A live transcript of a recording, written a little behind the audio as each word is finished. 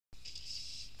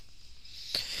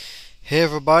Hey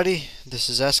everybody, this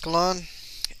is Escalon,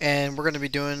 and we're going to be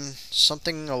doing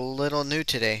something a little new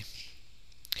today.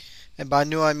 And by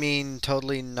new I mean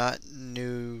totally not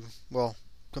new, well,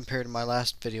 compared to my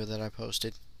last video that I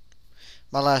posted.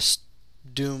 My last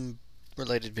Doom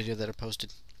related video that I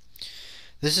posted.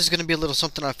 This is going to be a little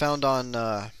something I found on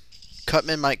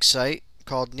Cutman Mike's site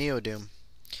called NeoDoom.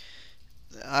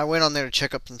 I went on there to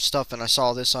check up some stuff and I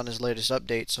saw this on his latest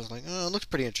update, so I was like, oh, it looks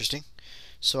pretty interesting.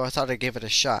 So I thought I'd give it a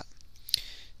shot.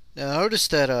 Now, I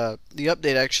noticed that the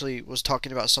update actually was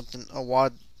talking about something, a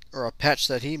WAD or a patch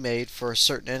that he made for a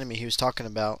certain enemy he was talking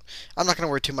about. I'm not going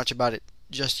to worry too much about it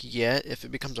just yet. If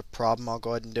it becomes a problem, I'll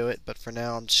go ahead and do it. But for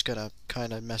now, I'm just going to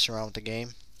kind of mess around with the game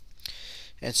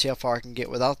and see how far I can get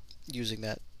without using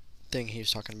that thing he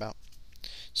was talking about.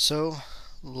 So,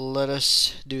 let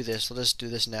us do this. Let us do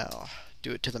this now.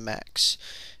 Do it to the max.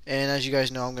 And as you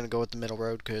guys know, I'm going to go with the middle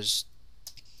road because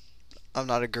I'm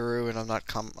not a guru and I'm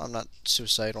not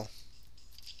suicidal.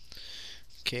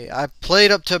 Okay, I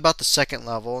played up to about the second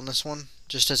level in this one,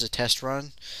 just as a test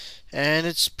run, and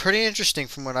it's pretty interesting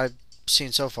from what I've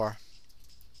seen so far.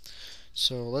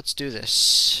 So let's do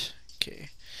this. Okay.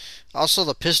 Also,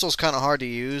 the pistol's kind of hard to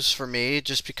use for me,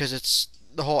 just because it's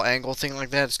the whole angle thing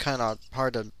like that. It's kind of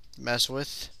hard to mess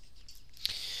with,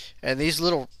 and these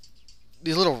little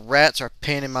rats are a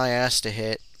pain in my ass to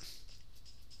hit.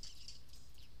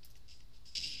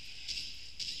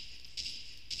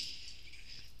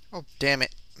 Oh, damn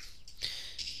it.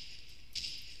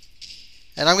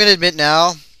 And I'm going to admit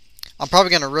now, I'm probably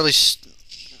going to really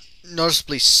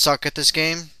noticeably suck at this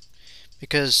game.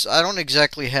 Because I don't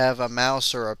exactly have a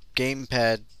mouse or a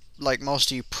gamepad like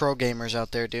most of you pro gamers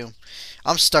out there do.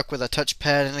 I'm stuck with a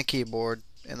touchpad and a keyboard.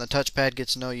 And the touchpad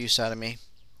gets no use out of me.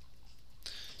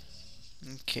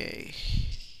 Okay.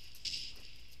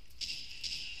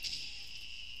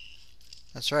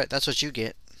 That's right, that's what you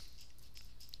get.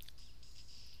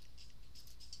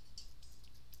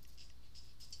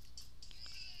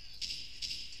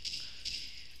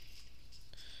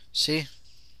 See?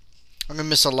 I'm gonna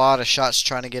miss a lot of shots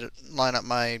trying to line up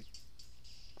my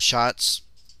shots.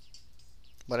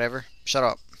 Whatever. Shut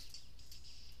up.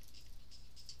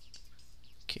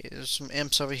 Okay, there's some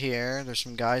imps over here. There's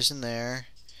some guys in there.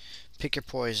 Pick your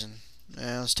poison.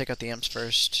 Let's take out the imps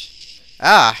first.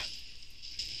 Ah!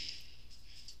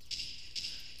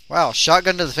 Wow,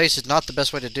 shotgun to the face is not the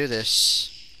best way to do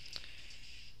this.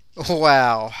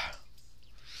 Wow.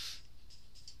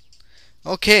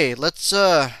 Okay, let's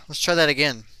try that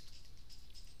again.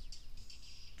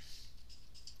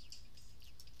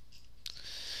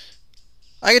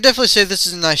 I could definitely say this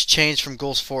is a nice change from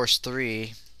Ghost Force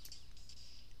 3.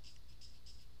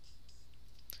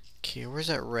 Okay, where's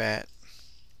that rat?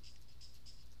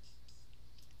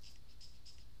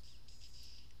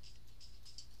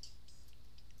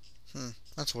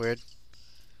 That's weird.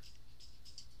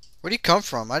 Where'd you come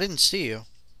from? I didn't see you.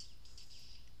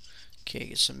 Okay,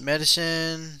 get some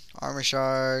medicine, armor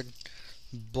shard,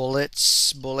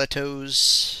 bullets,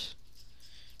 bulletos.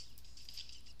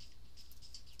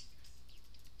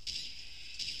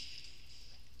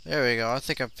 There we go. I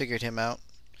think I figured him out.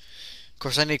 Of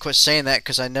course, I need to quit saying that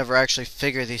because I never actually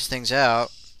figure these things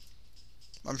out.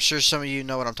 I'm sure some of you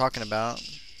know what I'm talking about.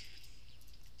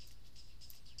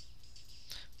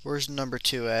 Where's number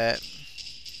 2 at?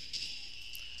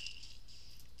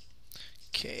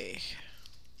 Okay.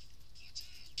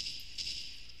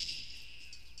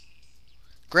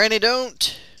 Granny,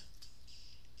 don't!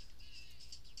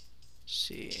 Let's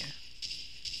see.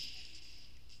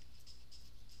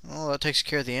 Well, that takes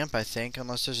care of the imp, I think,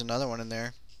 unless there's another one in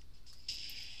there.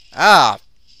 Ah!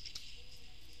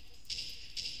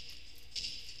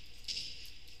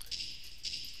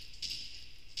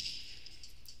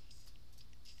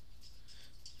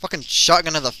 Fucking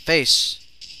shotgun to the face.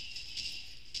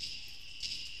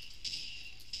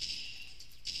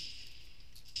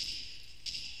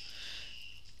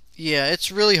 Yeah,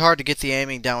 it's really hard to get the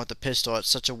aiming down with the pistol. It's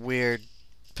such a weird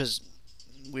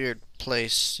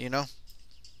place, you know?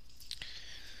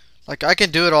 Like, I can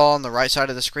do it all on the right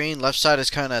side of the screen. Left side is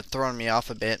kind of throwing me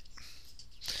off a bit.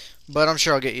 But I'm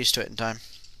sure I'll get used to it in time.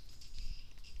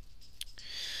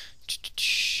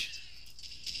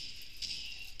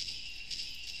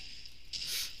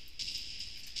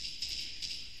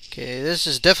 Okay, this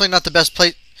is definitely not the best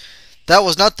place. That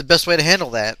was not the best way to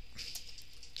handle that.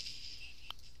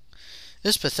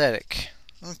 This is pathetic.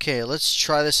 Okay, let's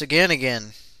try this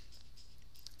again.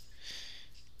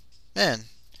 Man,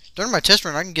 during my test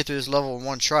run, I can get through this level in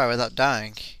one try without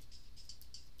dying.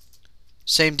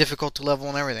 Same difficulty level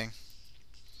and everything.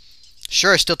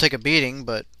 Sure, I still take a beating,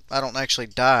 but I don't actually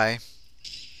die.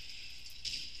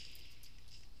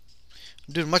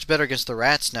 I'm doing much better against the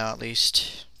rats now, at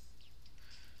least.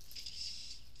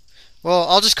 Well,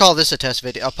 I'll just call this a test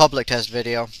video, a public test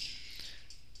video.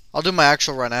 I'll do my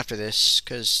actual run after this,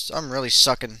 because I'm really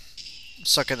sucking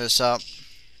this up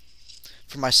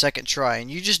for my second try, and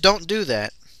you just don't do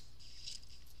that.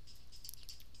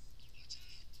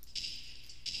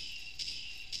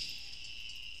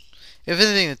 If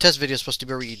anything, the test video is supposed to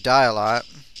be where you die a lot.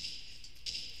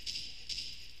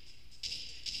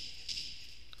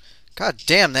 God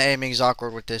damn, the aiming is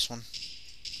awkward with this one.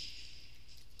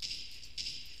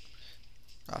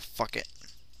 Ah, fuck it.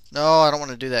 No, I don't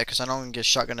want to do that because I don't want to get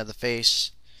shotgun to the face.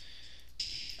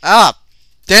 Ah!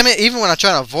 Damn it, even when I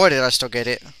try to avoid it, I still get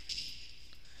it.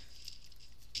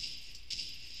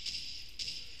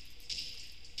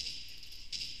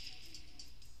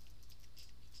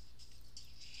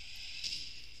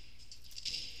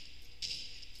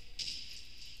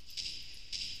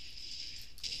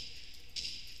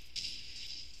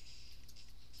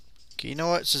 Okay, you know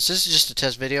what? Since this is just a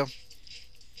test video.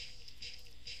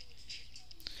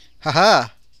 Haha!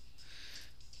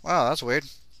 Wow, that's weird.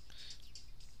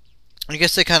 I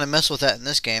guess they kind of mess with that in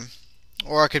this game.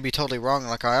 Or I could be totally wrong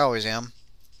like I always am.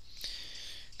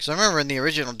 Because I remember in the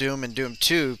original Doom and Doom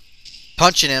 2,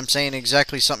 punching him, saying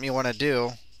exactly something you want to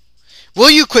do.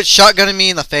 Will you quit shotgunning me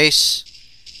in the face?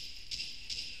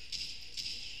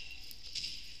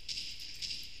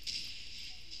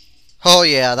 Oh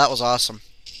yeah, that was awesome.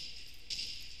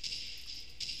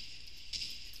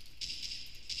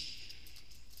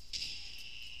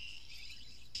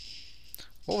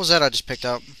 What was that I just picked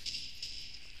up?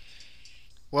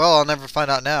 Well, I'll never find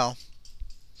out now.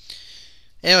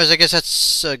 Anyways, I guess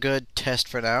that's a good test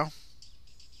for now.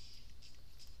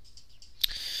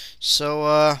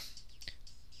 So,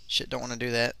 shit, don't want to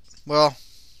do that. Well,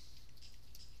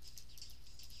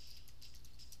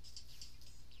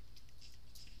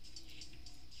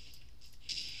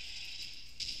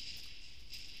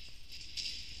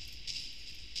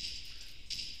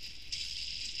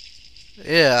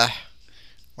 yeah.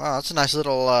 Wow, that's a nice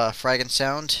little fragging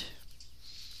sound.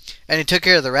 And he took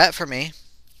care of the rat for me.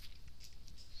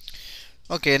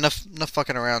 Okay, enough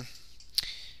fucking around.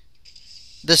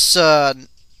 This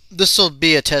will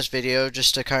be a test video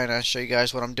just to kind of show you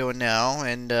guys what I'm doing now.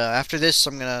 And after this,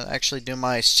 I'm gonna actually do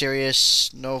my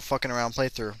serious, no fucking around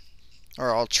playthrough,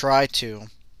 or I'll try to.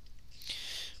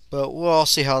 But we'll all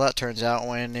see how that turns out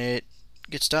when it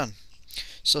gets done.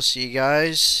 So see you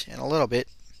guys in a little bit.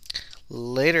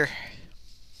 Later.